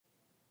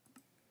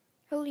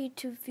Hello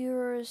YouTube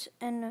viewers,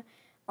 and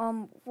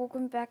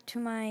welcome back to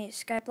my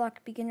Skyblock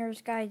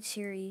Beginner's Guide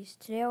series.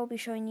 Today I'll be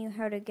showing you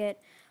how to get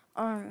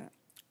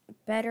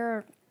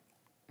better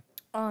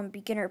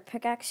beginner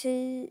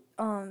pickaxes,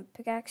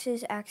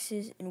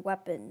 axes, and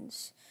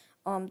weapons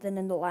than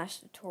in the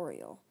last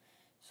tutorial.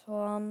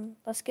 So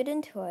let's get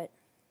into it.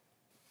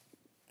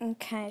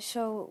 Okay,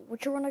 so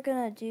what you're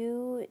gonna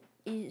do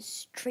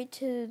is trade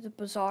to the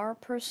bazaar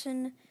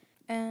person,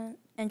 and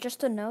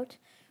just a note.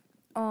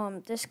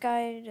 This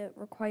guide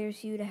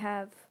requires you to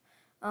have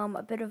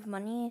a bit of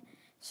money.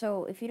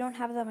 So if you don't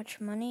have that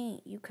much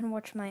money, you can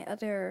watch my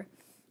other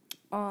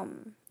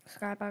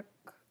Skyblock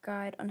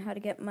guide on how to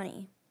get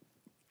money.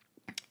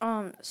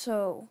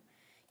 So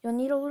you'll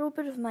need a little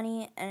bit of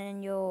money,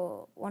 and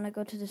you'll want to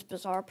go to this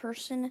bazaar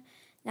person.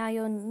 Now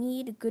you'll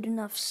need good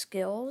enough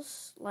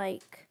skills.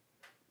 Like,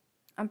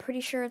 I'm pretty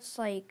sure it's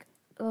like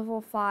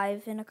level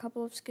 5 in a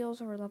couple of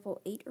skills, or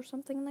level 8 or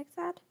something like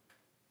that.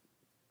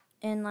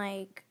 And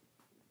like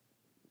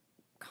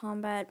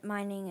combat,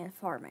 mining, and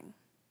farming.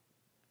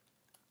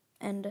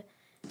 And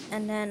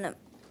then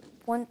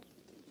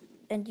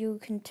you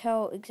can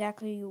tell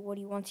exactly what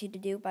he wants you to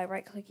do by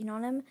right-clicking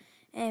on him.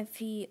 And if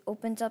he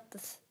opens up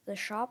the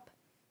shop,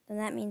 then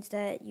that means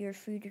that you're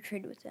free to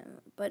trade with him.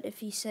 But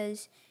if he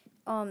says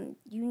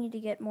you need to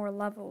get more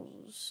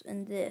levels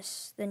in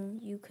this,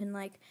 then you can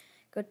like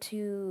go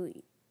to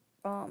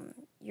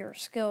your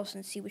skills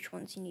and see which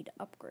ones you need to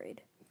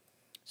upgrade.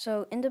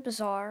 So in the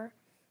bazaar,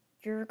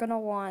 you're gonna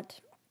want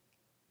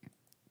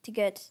to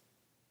get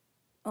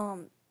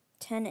 10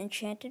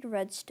 enchanted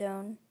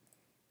redstone,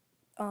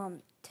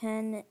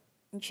 10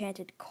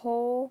 enchanted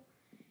coal,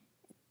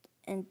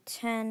 and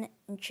 10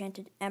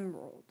 enchanted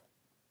emerald.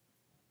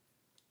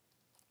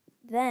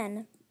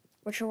 Then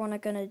what you're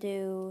gonna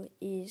do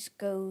is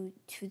go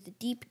to the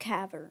deep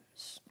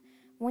caverns.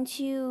 Once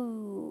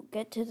you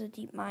get to the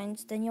deep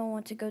mines, then you'll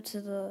want to go to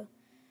the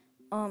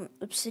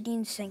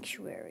obsidian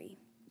sanctuary.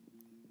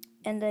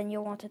 And then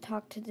you'll want to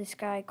talk to this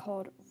guy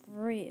called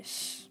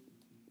Rhys.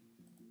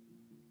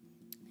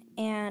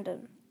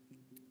 And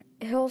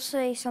he'll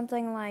say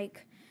something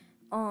like,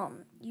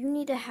 you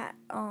need to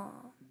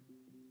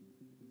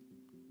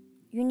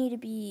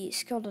be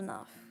skilled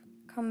enough.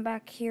 Come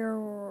back here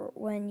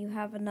when you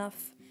have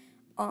enough.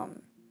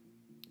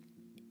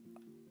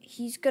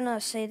 He's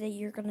gonna say that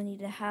you're gonna need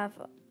to have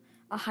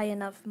a high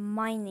enough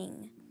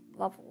mining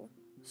level.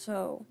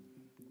 So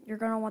you're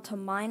gonna want to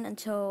mine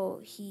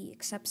until he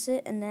accepts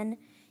it, and then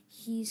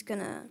he's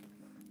gonna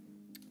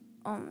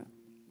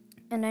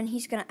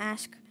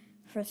ask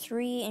for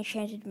 3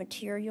 enchanted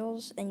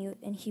materials,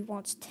 and he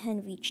wants 10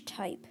 of each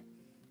type.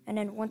 And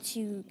then once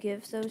you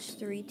give those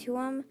 3 to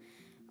him,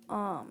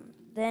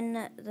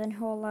 then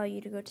he'll allow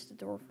you to go to the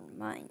Dwarven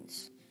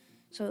Mines.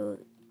 So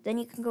then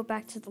you can go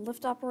back to the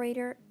lift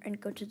operator and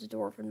go to the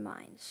Dwarven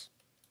Mines.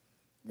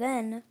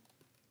 Then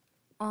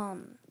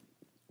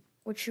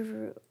what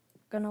you're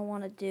gonna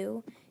want to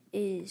do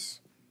is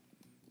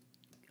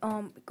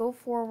go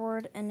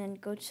forward and then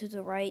go to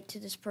the right to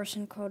this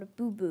person called a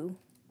Boo Boo.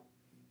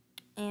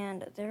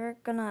 And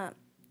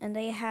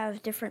they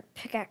have different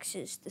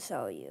pickaxes to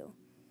sell you.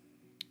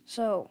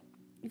 So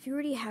if you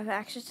already have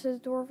access to the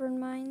Dwarven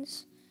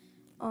Mines,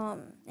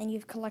 and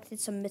you've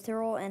collected some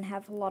mithril and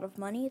have a lot of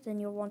money,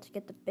 then you'll want to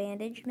get the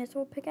bandage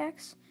mithril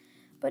pickaxe.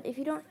 But if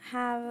you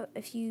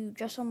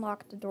just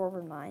unlocked the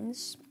Dwarven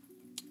Mines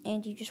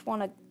and you just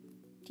want a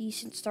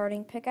decent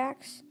starting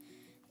pickaxe,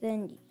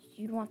 then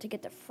you'd want to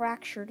get the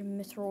fractured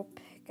mithril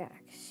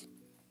pickaxe.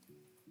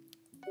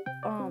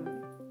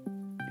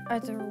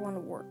 Either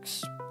one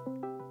works.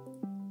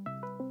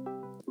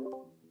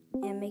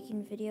 And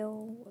making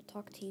video, we'll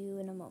talk to you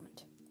in a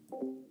moment.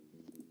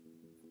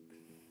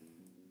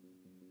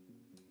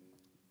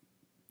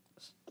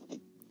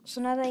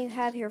 So now that you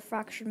have your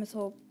fractured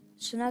mithril,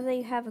 now that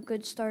you have a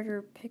good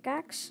starter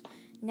pickaxe,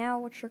 now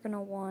what you're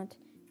gonna want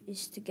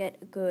is to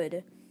get a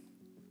good.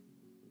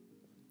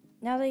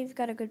 Now that you've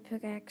got a good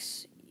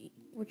pickaxe,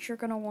 what you're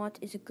gonna want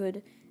is a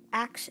good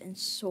axe and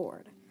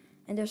sword.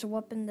 And there's a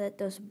weapon that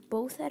does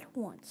both at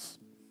once.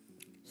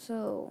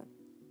 So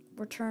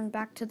return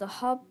back to the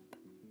hub,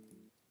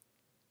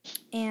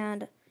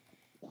 and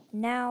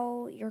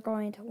now you're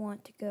going to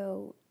want to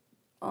go.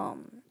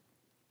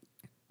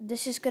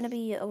 This is going to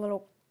be a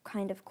little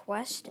kind of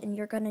quest, and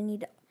you're going to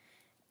need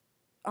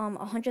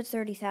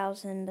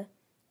 130,000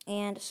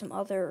 and some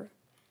other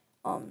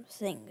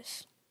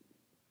things.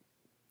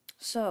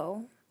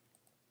 So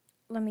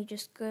let me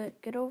just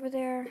get over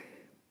there.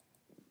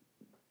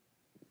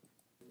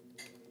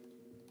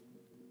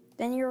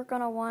 Then you're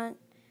gonna want,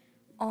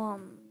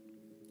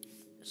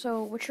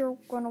 so what you're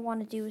gonna want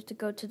to do is to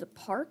go to the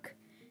park,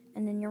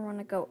 and then you're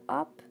gonna go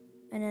up,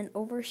 and then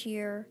over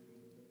here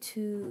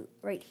to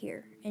right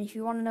here. And if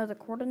you want to know the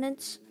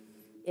coordinates,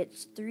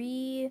 it's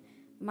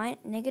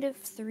negative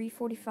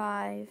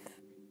 345,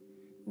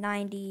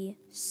 90,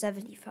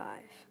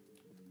 75.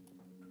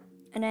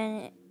 And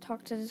then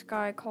talk to this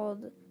guy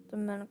called the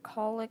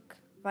Melancholic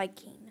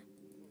Viking.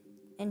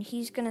 and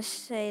he's gonna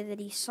say that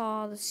he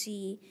saw the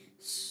sea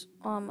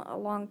a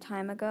long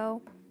time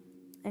ago,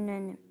 and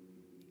then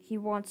he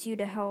wants you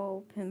to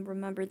help him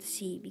remember the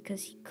sea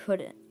because he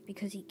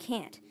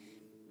can't.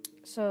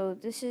 So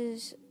this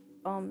is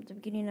the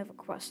beginning of a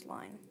quest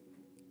line.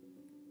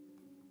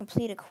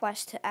 Complete a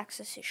quest to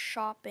access his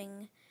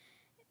shopping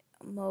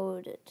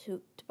mode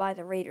to buy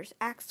the Raider's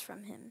axe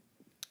from him.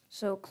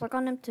 So click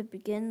on him to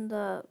begin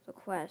the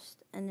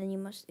quest, and then you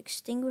must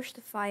extinguish the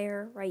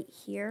fire right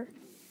here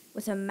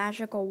with a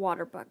magical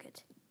water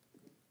bucket.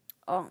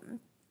 And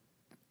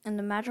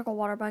the magical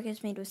water bucket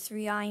is made with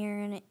 3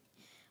 iron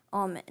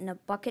in a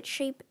bucket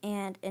shape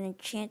and an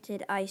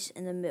enchanted ice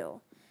in the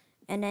middle.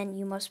 And then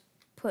you must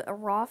put a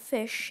raw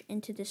fish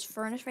into this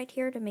furnace right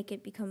here to make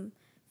it become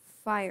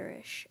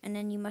fire-ish. And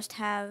then you must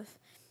have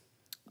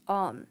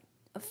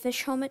a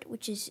fish helmet,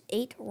 which is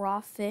 8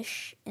 raw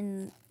fish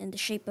in the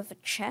shape of a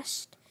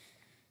chest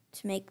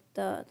to make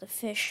the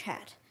fish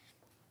hat.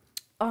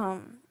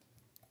 And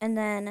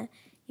then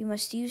you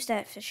must use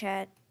that fish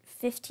hat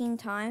 15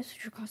 times,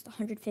 which will cost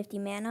 150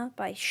 mana,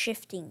 by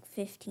shifting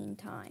 15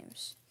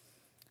 times.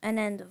 And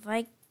then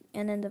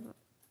the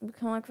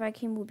Mechanic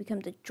Viking will become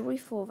the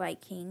Joyful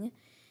Viking,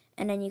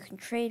 and then you can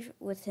trade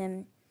with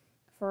him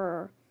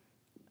for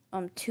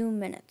 2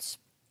 minutes.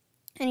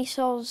 And he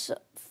sells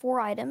 4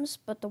 items,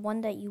 but the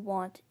one that you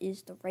want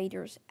is the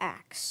Raider's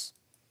axe,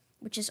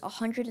 which is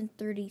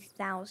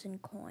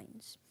 130,000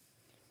 coins,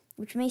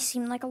 which may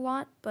seem like a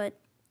lot, but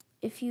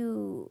if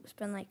you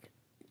spend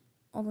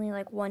only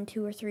 1,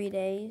 2, or 3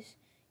 days,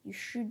 you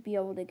should be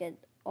able to get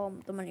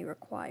the money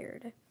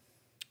required.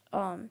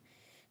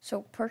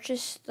 So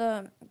purchase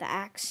the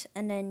axe,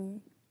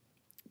 and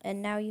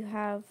now you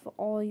have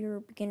all your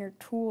beginner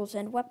tools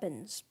and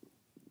weapons.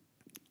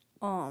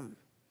 And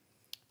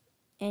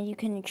you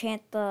can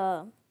enchant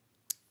the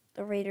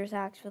Raider's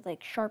axe with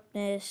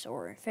sharpness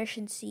or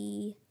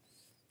efficiency,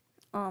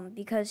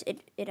 because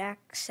it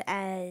acts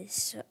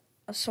as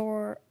a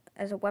sword,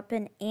 as a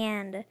weapon,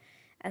 and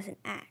as an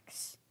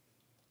axe.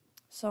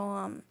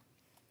 So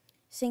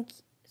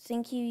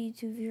thank you,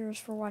 YouTube viewers,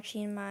 for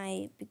watching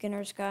my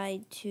beginner's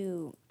guide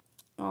to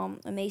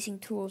amazing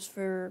tools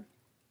for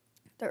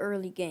the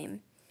early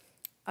game.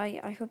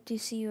 I hope to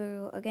see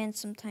you again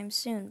sometime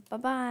soon. Bye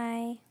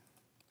bye.